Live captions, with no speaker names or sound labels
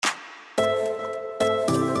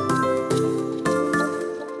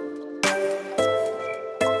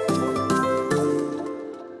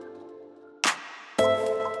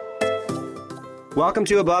Welcome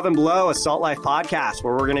to Above and Below, a Salt Life podcast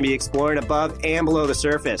where we're going to be exploring above and below the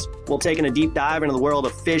surface. We'll take in a deep dive into the world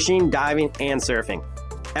of fishing, diving, and surfing.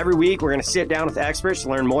 Every week, we're going to sit down with experts to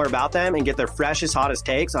learn more about them and get their freshest, hottest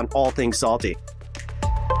takes on all things salty.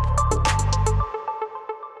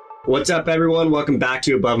 What's up, everyone? Welcome back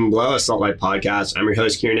to Above and Below, a Salt Life podcast. I'm your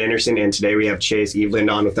host, Kieran Anderson, and today we have Chase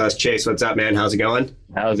Eveland on with us. Chase, what's up, man? How's it going?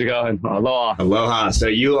 How's it going? Aloha. Aloha. So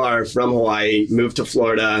you are from Hawaii, moved to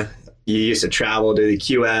Florida. You used to travel to the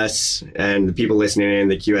QS, and the people listening in,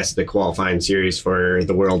 the QS is the qualifying series for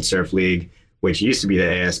the World Surf League, which used to be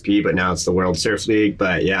the ASP, but now it's the World Surf League.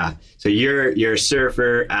 But yeah, so you're a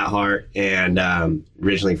surfer at heart and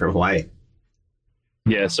originally from Hawaii.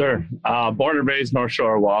 Yes, sir. Born and raised North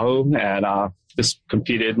Shore, Oahu, and just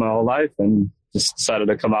competed my whole life and just decided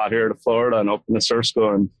to come out here to Florida and open the surf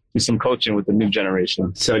school and do some coaching with the new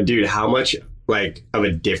generation. So, dude, how much of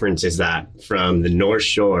a difference is that from the North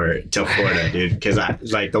Shore to Florida, dude? Because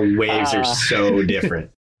the waves are so different.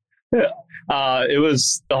 It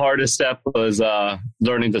was the hardest step was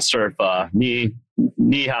learning to surf knee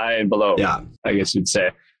high and below. Yeah, I guess you'd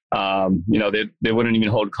say. They wouldn't even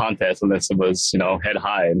hold contests unless it was head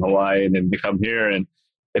high in Hawaii, and then they come here, and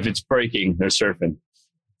if it's breaking, they're surfing.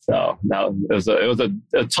 So now it was a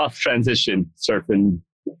tough transition, surfing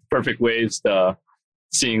perfect waves to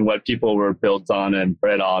seeing what people were built on and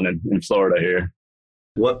bred on in Florida here.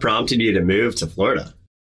 What prompted you to move to Florida?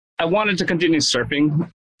 I wanted to continue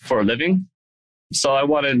surfing for a living. So I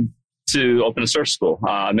wanted to open a surf school.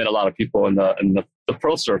 I met a lot of people in the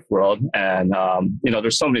pro surf world. And,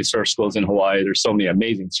 there's so many surf schools in Hawaii. There's so many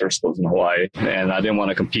amazing surf schools in Hawaii. And I didn't want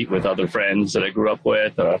to compete with other friends that I grew up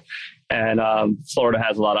with. Florida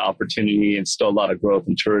has a lot of opportunity and still a lot of growth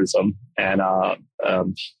in tourism. And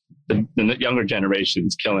the younger generation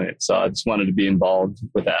is killing it. So I just wanted to be involved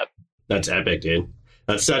with that. That's epic, dude.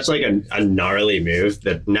 That's such a gnarly move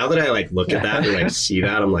that now that I look at that and see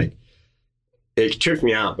that, I'm like, it tripped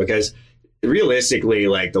me out because realistically,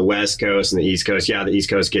 the West Coast and the East Coast, the East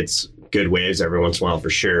Coast gets good waves every once in a while for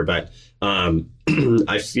sure. But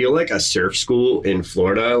I feel like a surf school in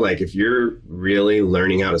Florida, if you're really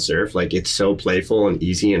learning how to surf, it's so playful and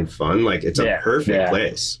easy and fun. It's a perfect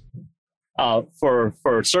place. For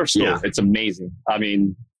surf school, it's amazing. I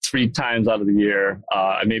mean, 3 times out of the year,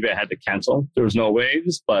 maybe I had to cancel. There was no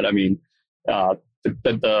waves, but I mean, the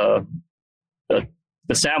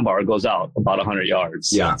sandbar goes out about 100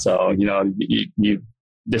 yards. Yeah. So, you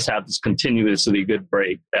just have this continuously good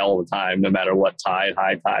break all the time, no matter what tide,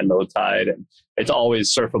 high tide, low tide. And it's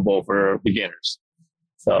always surfable for beginners.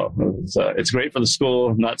 So it's great for the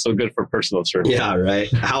school, not so good for personal surfing. Yeah,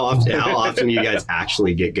 right. How often do you guys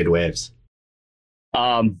actually get good waves?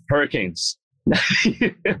 Hurricanes.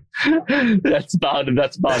 That's about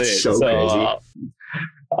it. So crazy.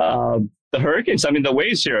 The hurricanes, the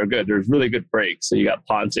waves here are good. There's really good breaks. So you got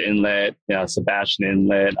Ponce Inlet, Sebastian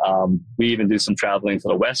Inlet. We even do some traveling to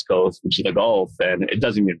the West Coast, which is the Gulf, and it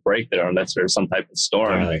doesn't even break there unless there's some type of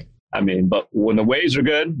storm. Really? But when the waves are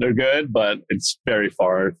good, they're good, but it's very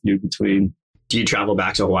far and few between. Do you travel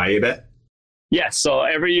back to Hawaii a bit? Yes. So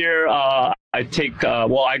every year I take,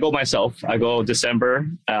 I go myself. I go December,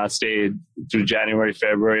 stay through January,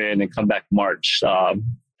 February, and then come back March.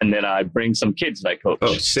 And then I bring some kids that I coach.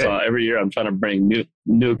 Oh, sick. So every year I'm trying to bring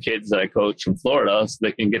new kids that I coach from Florida so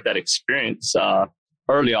they can get that experience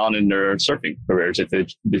early on in their surfing careers if they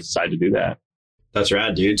decide to do that. That's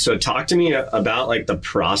rad, dude. So talk to me about the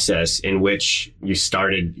process in which you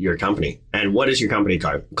started your company. And what is your company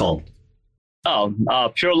called?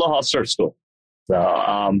 Pure Aloha Surf School.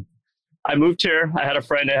 So I moved here. I had a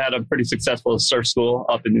friend that had a pretty successful surf school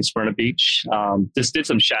up in New Smyrna Beach. Just did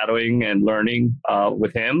some shadowing and learning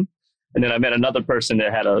with him. And then I met another person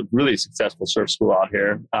that had a really successful surf school out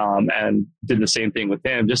here and did the same thing with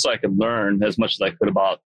him, just so I could learn as much as I could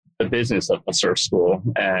about the business of a surf school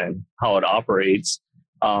and how it operates.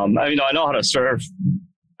 I know how to surf.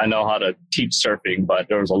 I know how to teach surfing, but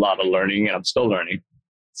there was a lot of learning and I'm still learning.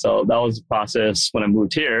 So that was the process when I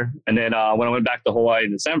moved here. And then when I went back to Hawaii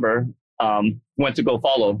in December, went to go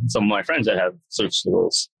follow some of my friends that have surf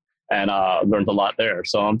schools and learned a lot there.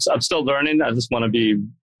 So I'm still learning. I just want to be,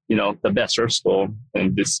 the best surf school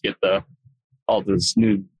and just get all those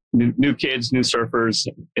new kids, new surfers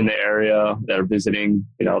in the area that are visiting,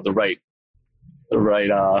 the right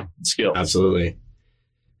skills. Absolutely.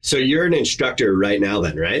 So you're an instructor right now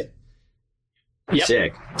then, right? Yep.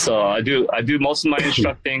 Sick. So I do most of my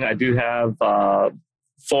instructing. I do have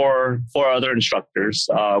four other instructors.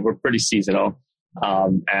 We're pretty seasonal.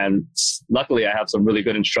 And luckily I have some really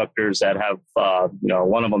good instructors that have,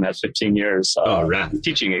 one of them has 15 years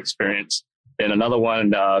teaching experience. And another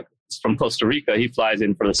one from Costa Rica. He flies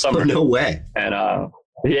in for the summer. Oh, no way. And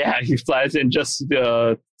yeah, he flies in just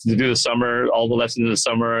to do the summer, all the lessons in the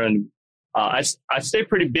summer. And I stay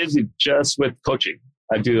pretty busy just with coaching.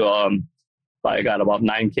 I do, I got about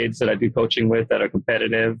 9 kids that I do coaching with that are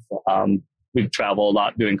competitive. We travel a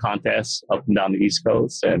lot doing contests up and down the East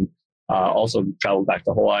Coast, and also travel back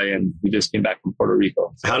to Hawaii, and we just came back from Puerto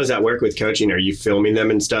Rico. So, how does that work with coaching? Are you filming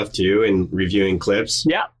them and stuff too and reviewing clips?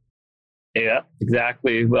 Yeah,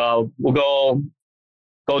 exactly. Well, we'll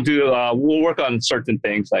go do, we'll work on certain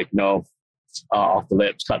things like, off the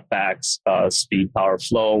lips, cutbacks, speed, power,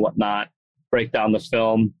 flow, whatnot, break down the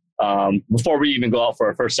film. Before we even go out for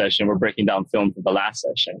our first session, we're breaking down film for the last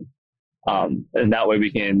session. And that way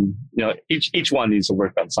we can, each one needs to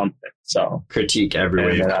work on something. So critique every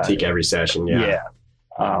wave, critique every session. Yeah.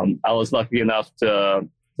 I was lucky enough to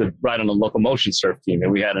ride on the locomotion surf team,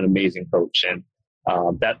 and we had an amazing coach. And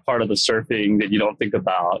that part of the surfing that you don't think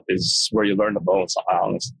about is where you learn the most,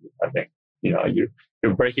 honestly. I think,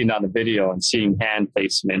 you're breaking down the video and seeing hand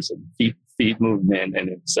placements and feet movement, and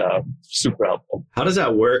it's super helpful. How does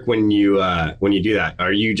that work when you do that?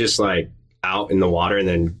 Are you just like out in the water and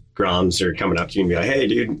then Groms are coming up to you and be like, hey,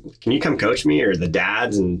 dude, can you come coach me? Or the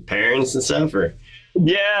dads and parents and stuff? Or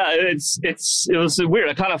yeah, it was weird.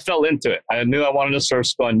 I kind of fell into it. I knew I wanted to surf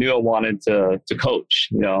school. I knew I wanted to coach.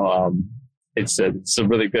 It's a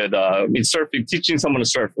really good. Surfing, teaching someone to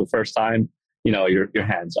surf for the first time. Your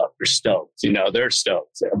hands up. You're stoked. They're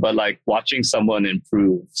stoked. But like watching someone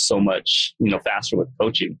improve so much, faster with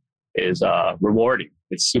coaching is rewarding.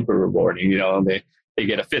 It's super rewarding. They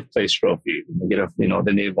get a 5th place trophy. They get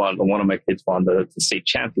then they won. One of my kids won the state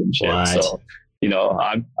championship. What? So,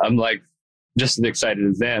 I'm like just as excited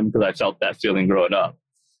as them because I felt that feeling growing up.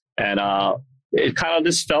 And it kind of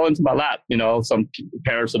just fell into my lap. Some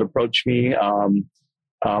parents would approach me.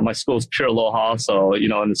 My school's Pure Aloha. So, in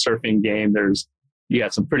the surfing game, you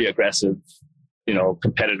got some pretty aggressive,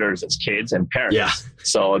 competitors as kids and parents. Yeah.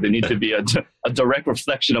 So they need to be a direct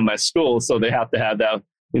reflection of my school. So they have to have that,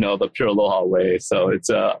 the Pure Aloha way. So it's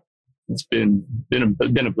been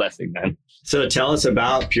a blessing, man. So tell us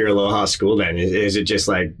about Pure Aloha School then. Is it just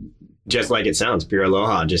like it sounds, Pure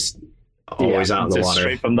Aloha, just always out in the water?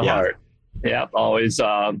 Straight from the heart. Yeah, always.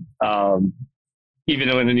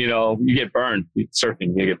 Even when, you get burned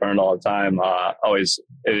surfing, you get burned all the time. Always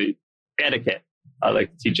etiquette. I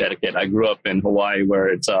like to teach etiquette. I grew up in Hawaii where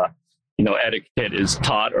it's, etiquette is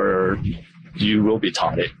taught or you will be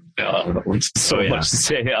taught it. Much to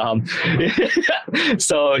say.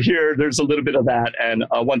 So here, there's a little bit of that. And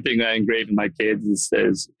one thing I engrave in my kids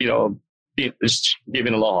is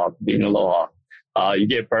giving aloha, being aloha. You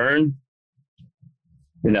get burned,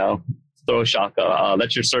 throw a shaka,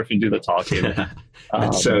 let your surfing do the talking.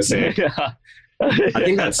 That's so sick. I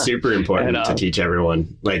think that's super important to teach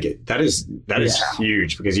everyone. Like that is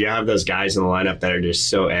huge because you have those guys in the lineup that are just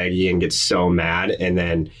so eggy and get so mad. And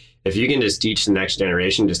then if you can just teach the next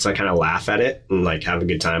generation just to kind of laugh at it and like have a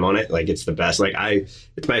good time on it, like it's the best. Like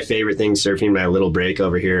it's my favorite thing surfing my little break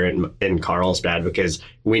over here in Carlsbad because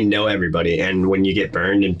we know everybody. And when you get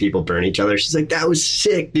burned and people burn each other, she's like, that was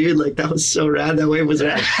sick, dude. Like that was so rad. That way was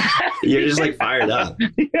rad. You're just like fired up.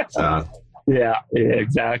 So. Yeah,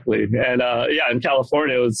 exactly. And in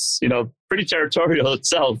California, it was, pretty territorial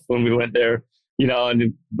itself when we went there,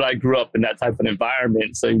 and I grew up in that type of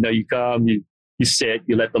environment. So, you come, you sit,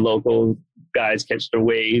 you let the local guys catch their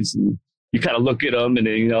waves and you kind of look at them and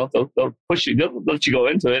then, they'll push you, they'll let you go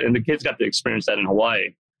into it. And the kids got to experience that in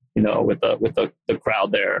Hawaii, with the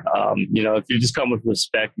crowd there. If you just come with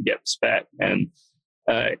respect, you get respect. And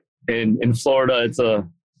in Florida, it's a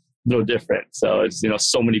little different. So it's,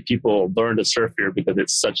 so many people learn to surf here because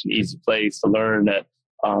it's such an easy place to learn that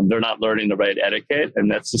they're not learning the right etiquette.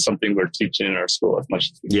 And that's just something we're teaching in our school as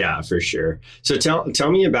much as we can. Yeah, for sure. So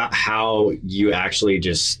tell me about how you actually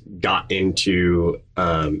just got into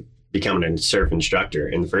becoming a surf instructor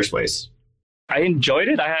in the first place. I enjoyed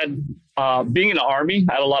it. I had, being in the Army,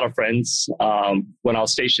 I had a lot of friends when I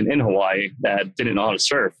was stationed in Hawaii that didn't know how to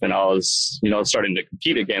surf. And I was, starting to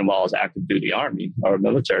compete again while I was active duty Army or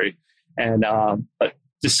military. And, but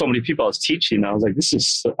just so many people I was teaching, I was like,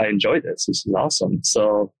 I enjoy this. This is awesome.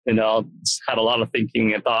 So, had a lot of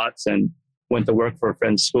thinking and thoughts and went to work for a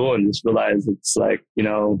friend's school and just realized it's like,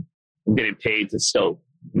 I'm getting paid to stoke.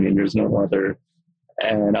 I mean, there's no other,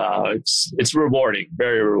 and it's rewarding,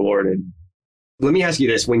 very rewarding. Let me ask you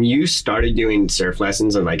this. When you started doing surf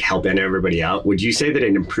lessons and like helping everybody out, would you say that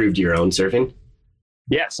it improved your own surfing?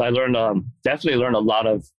 Yes, I learned, definitely learned a lot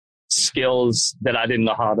of skills that I didn't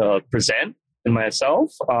know how to present in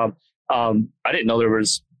myself. I didn't know there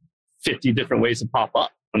was 50 different ways to pop up.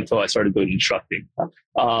 until I started doing instructing.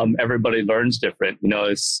 Everybody learns different.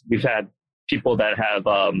 We've had people that have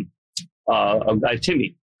a guy,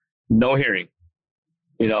 Timmy, no hearing,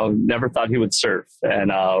 never thought he would surf.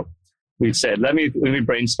 And we said, let me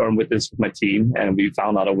brainstorm with my team. And we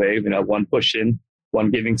found out a way, one pushing, one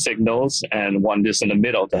giving signals, and one just in the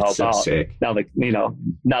middle to help out. Sick. Now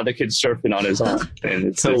the kid's surfing on his own. And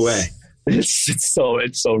it's no way. It's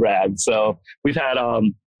so rad. So we've had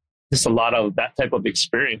just a lot of that type of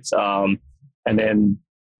experience. And then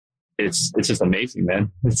it's just amazing,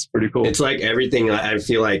 man. It's pretty cool. It's like everything. I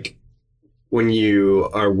feel like when you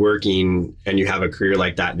are working and you have a career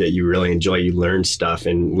like that you really enjoy, you learn stuff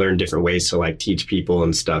and learn different ways to like teach people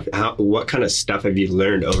and stuff. What kind of stuff have you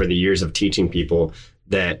learned over the years of teaching people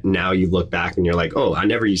that now you look back and you're like, oh, I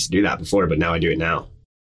never used to do that before, but now I do it now?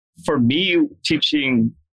 For me,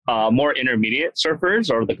 teaching more intermediate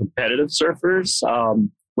surfers or the competitive surfers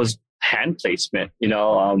was hand placement.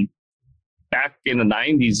 Back in the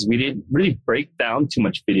 90s, we didn't really break down too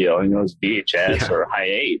much video. It was VHS or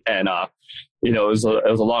Hi8. And, it was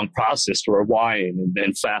a long process to rewind and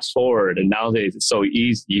then fast forward. And nowadays it's so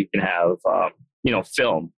easy. You can have,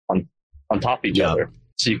 film on top of each other.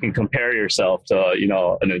 So you can compare yourself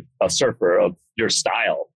to, a surfer of your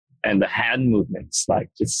style and the hand movements. Like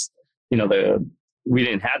just, we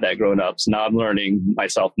didn't have that growing up. So now I'm learning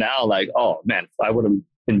myself now, like, oh man, if I would have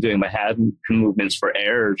been doing my hand movements for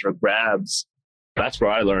airs or grabs, that's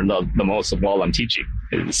where I learned the most of all I'm teaching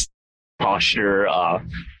is posture,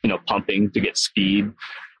 pumping to get speed,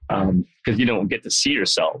 because you don't get to see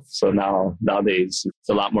yourself. So nowadays it's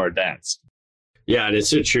a lot more advanced. Yeah, and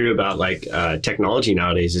it's so true about like technology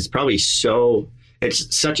nowadays.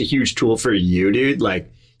 It's such a huge tool for you, dude.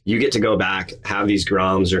 Like you get to go back, have these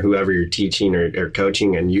groms or whoever you're teaching or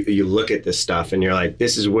coaching, and you look at this stuff and you're like,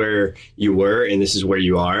 this is where you were and this is where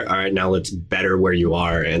you are. All right, now let's better where you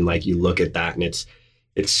are. And like you look at that and it's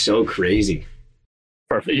so crazy.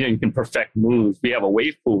 Perfect. You can perfect moves. We have a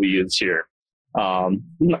wave pool we use here.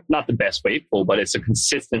 Not the best wave pool, but it's a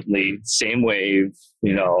consistently same wave,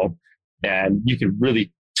 and you can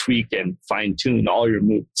really tweak and fine tune all your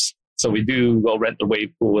moves. So we go rent the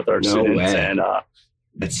wave pool with our students. And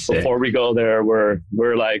before we go there, we're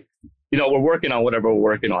like, we're working on whatever we're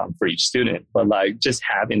working on for each student, but like just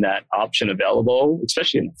having that option available,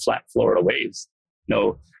 especially in flat Florida waves.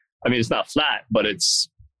 It's not flat, but it's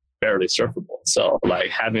barely surfable. So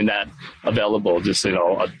like having that available, just, a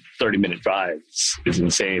 30-minute drive is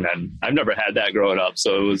insane. And I've never had that growing up.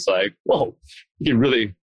 So it was like, whoa, you can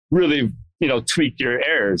really, really, tweak your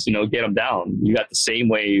airs, get them down. You got the same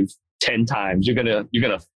wave 10 times. You're going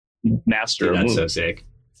to master. Dude, a that's move. So sick.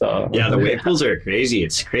 So yeah, the wave pools are crazy.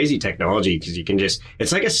 It's crazy technology because you can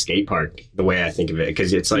it's like a skate park, the way I think of it,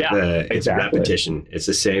 because it's like it's repetition. It's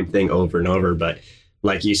the same thing over and over, but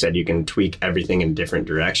like you said, you can tweak everything in different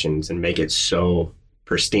directions and make it so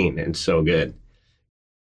pristine and so good.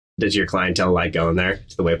 Does your clientele like going there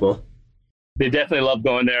to the wave pool? They definitely love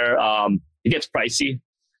going there. It gets pricey,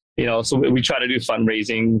 so we try to do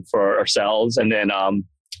fundraising for ourselves. And then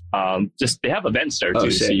just they have events there too.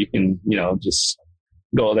 So you can, just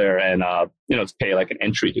go there and, pay like an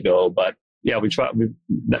entry to go. But yeah,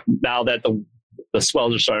 now that the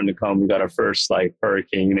swells are starting to come, we got our first like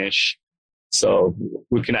hurricane-ish. So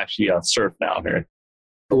we can actually surf now here.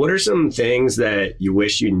 What are some things that you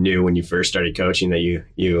wish you knew when you first started coaching that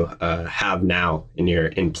you have now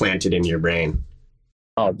implanted in your brain?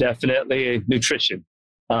 Oh, definitely nutrition.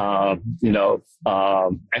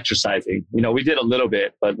 Exercising. We did a little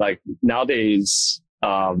bit, but like nowadays,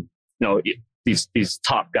 these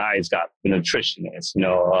top guys got nutritionists.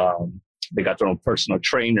 They got their own personal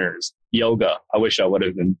trainers. Yoga. I wish I would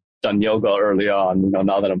have done yoga early on.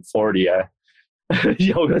 Now that I'm 40,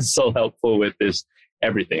 yoga is so helpful with this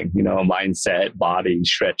everything, mindset, body,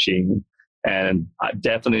 stretching. And I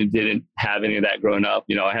definitely didn't have any of that growing up.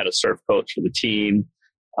 I had a surf coach for the team.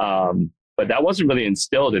 But that wasn't really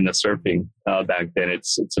instilled in the surfing back then.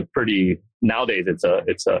 It's a pretty, nowadays it's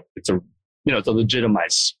a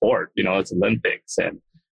legitimized sport, it's Olympics and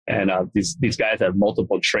these guys have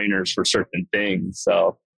multiple trainers for certain things.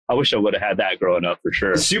 So I wish I would have had that growing up for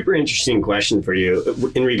sure. Super interesting question for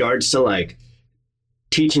you in regards to like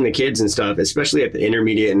teaching the kids and stuff, especially at the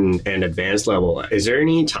intermediate and advanced level. Is there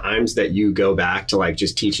any times that you go back to like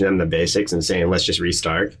just teaching them the basics and saying, let's just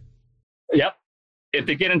restart? Yep. If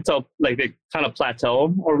they get into like they kind of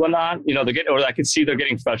plateau or whatnot, or I can see they're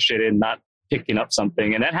getting frustrated and not picking up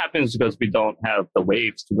something. And that happens because we don't have the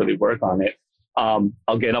waves to really work on it.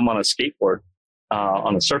 I'll get them on a skateboard,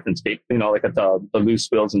 on a surfing skate, like at the loose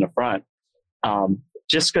wheels in the front.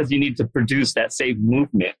 Just because you need to produce that same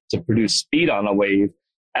movement to produce speed on a wave,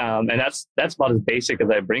 And that's about as basic as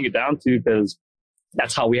I bring it down to, because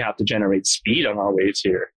that's how we have to generate speed on our waves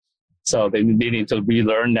here. So they need to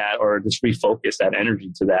relearn that or just refocus that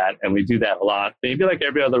energy to that. And we do that a lot. Maybe like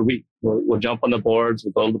every other week, we'll jump on the boards,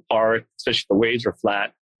 we'll go to the park, especially if the waves are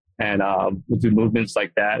flat. And we'll do movements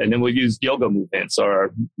like that. And then we'll use yoga movements,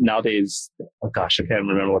 or nowadays, oh gosh, I can't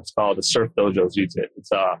remember what it's called. The surf dojos use it.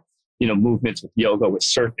 It's, movements with yoga, with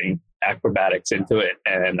surfing, acrobatics into it.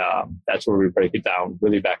 And that's where we break it down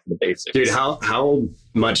really back to the basics. Dude, how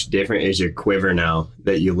much different is your quiver now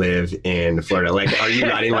that you live in Florida? Like, are you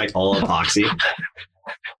riding like all epoxy?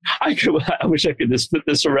 I wish I could just flip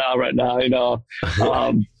this around right now,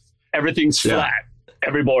 everything's flat,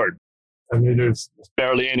 every board. I mean, there's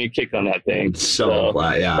barely any kick on that thing. So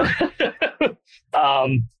flat, yeah.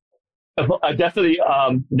 I definitely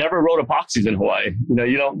never rode epoxies in Hawaii.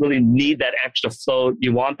 You don't really need that extra float.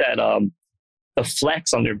 You want that the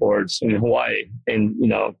flex on your boards in Hawaii. And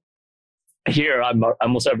here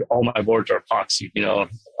all my boards are epoxy.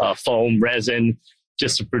 Foam, resin,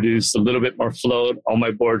 just to produce a little bit more float. All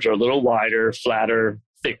my boards are a little wider, flatter,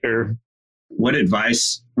 thicker. What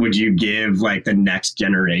advice would you give like the next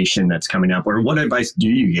generation that's coming up, or what advice do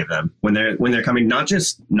you give them when they're coming? Not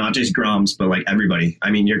just Grums, but like everybody.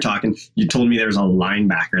 I mean, you told me there was a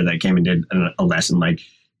linebacker that came and did a lesson. Like,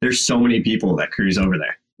 there's so many people that cruise over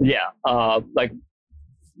there. Yeah,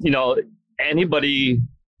 anybody.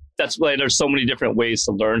 That's why there's so many different ways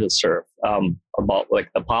to learn to surf. About like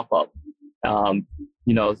the pop up.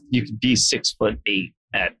 You could be 6'8"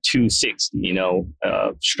 at 260,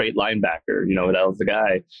 straight linebacker, that was the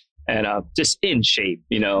guy, and just in shape,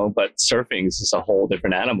 but surfing is just a whole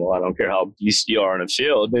different animal. I don't care how beast you are in a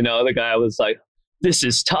field, the guy was like, this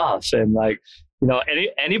is tough. And like,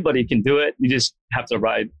 anybody can do it. You just have to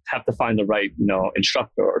find the right,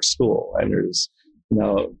 instructor or school. And there's,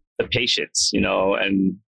 the patience,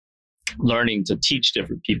 and learning to teach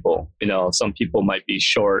different people. Some people might be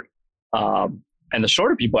short, and the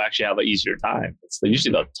shorter people actually have an easier time. It's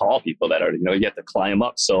usually the tall people that are, you have to climb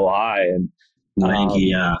up so high. And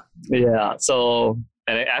yeah. So,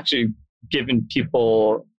 and actually giving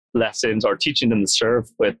people lessons or teaching them to surf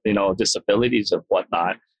with, disabilities of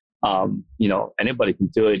whatnot. Anybody can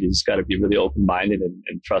do it. You just got to be really open-minded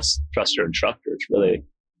and trust your instructors. Really,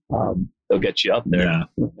 they'll get you up there,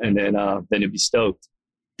 and then you'll be stoked.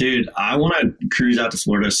 Dude, I want to cruise out to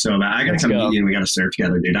Florida so bad. I got to come meet you and we got to surf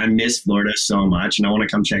together, dude. I miss Florida so much, and I want to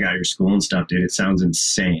come check out your school and stuff, dude. It sounds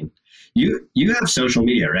insane. You have social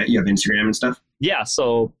media, right? You have Instagram and stuff? Yeah,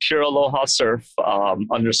 so Pure Aloha Surf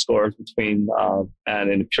underscores between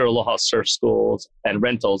and in Pure Aloha Surf Schools and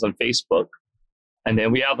Rentals on Facebook. And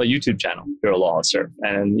then we have a YouTube channel, Pure Aloha Surf.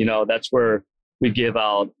 And, that's where we give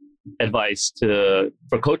out advice for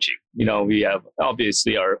coaching. We have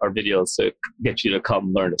obviously our videos to get you to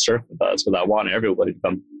come learn to surf with us, because I want everybody to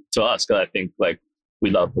come to us, because I think like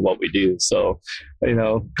we love what we do. So,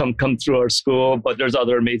 come through our school, but there's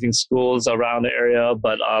other amazing schools around the area,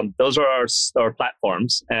 but those are our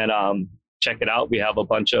platforms, and check it out. We have a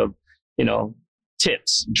bunch of,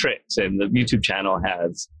 tips and tricks, and the YouTube channel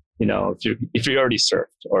has, if you already surfed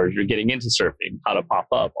or you're getting into surfing, how to pop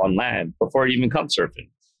up on land before you even come surfing.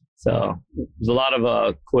 So there's a lot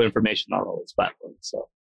of cool information on all those platforms. So,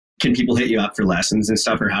 can people hit you up for lessons and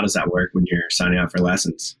stuff, or how does that work when you're signing up for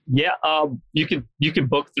lessons? Yeah, you can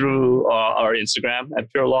book through our Instagram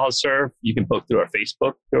at Pure Aloha Surf. You can book through our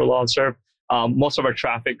Facebook, Pure Aloha Surf. Most of our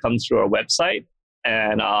traffic comes through our website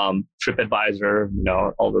and TripAdvisor.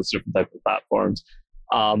 All those different types of platforms.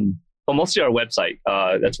 But mostly our website.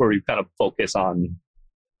 That's where we kind of focus on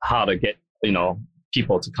how to get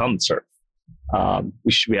people to come surf.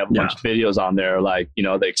 We have a bunch of videos on there, like,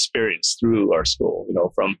 the experience through our school,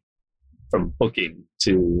 from booking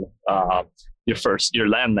to your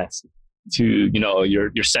land lesson to,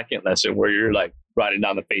 your second lesson where you're like riding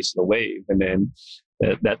down the face of the wave. And then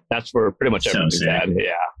that's where pretty much everything's at.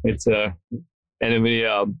 Yeah. It's and then we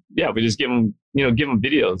just give them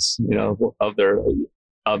videos,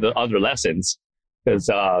 of the other lessons. Because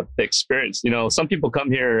the experience, some people come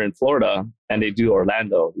here in Florida and they do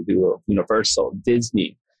Orlando, they do Universal,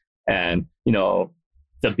 Disney, and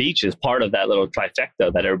the beach is part of that little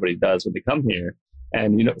trifecta that everybody does when they come here.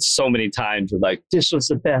 And so many times we're like, this was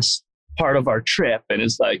the best part of our trip, and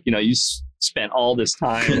it's like you spent all this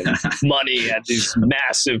time and money at these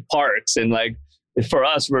massive parks, and like for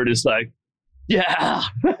us, we're just like, yeah,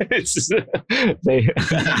 it's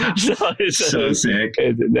so sick.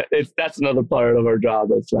 That's another part of our job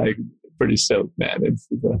that's like pretty stoked, man. It's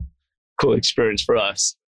a cool experience for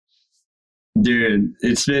us. Dude,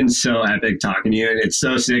 it's been so epic talking to you, and it's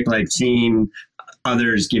so sick, like seeing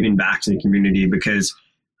others giving back to the community, because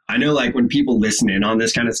I know like when people listen in on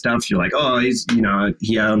this kind of stuff, you're like, oh, he's, you know,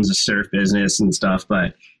 he owns a surf business and stuff,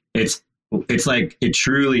 but it's like, it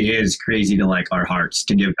truly is crazy to like our hearts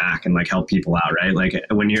to give back and like help people out, right? Like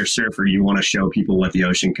when you're a surfer, you want to show people what the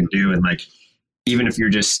ocean can do. And like, even if you're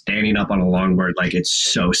just standing up on a longboard, like it's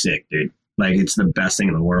so sick, dude. Like it's the best thing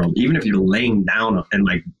in the world. Even if you're laying down and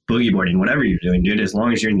like boogie boarding, whatever you're doing, dude, as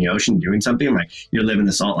long as you're in the ocean doing something, like you're living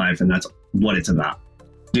the salt life, and that's what it's about.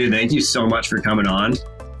 Dude, thank you so much for coming on.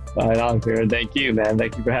 Right on, Kieran. Thank you, man.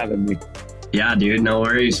 Thank you for having me. Yeah, dude, no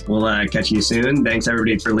worries. We'll catch you soon. Thanks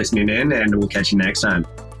everybody for listening in, and we'll catch you next time.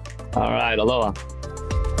 All right, aloha.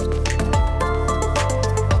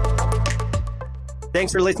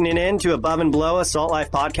 Thanks for listening in to Above and Below, a Salt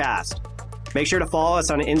Life podcast. Make sure to follow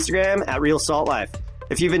us on Instagram at Real Salt Life.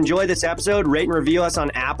 If you've enjoyed this episode, rate and review us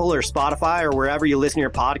on Apple or Spotify or wherever you listen to your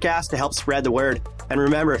podcast to help spread the word. And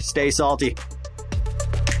remember, stay salty.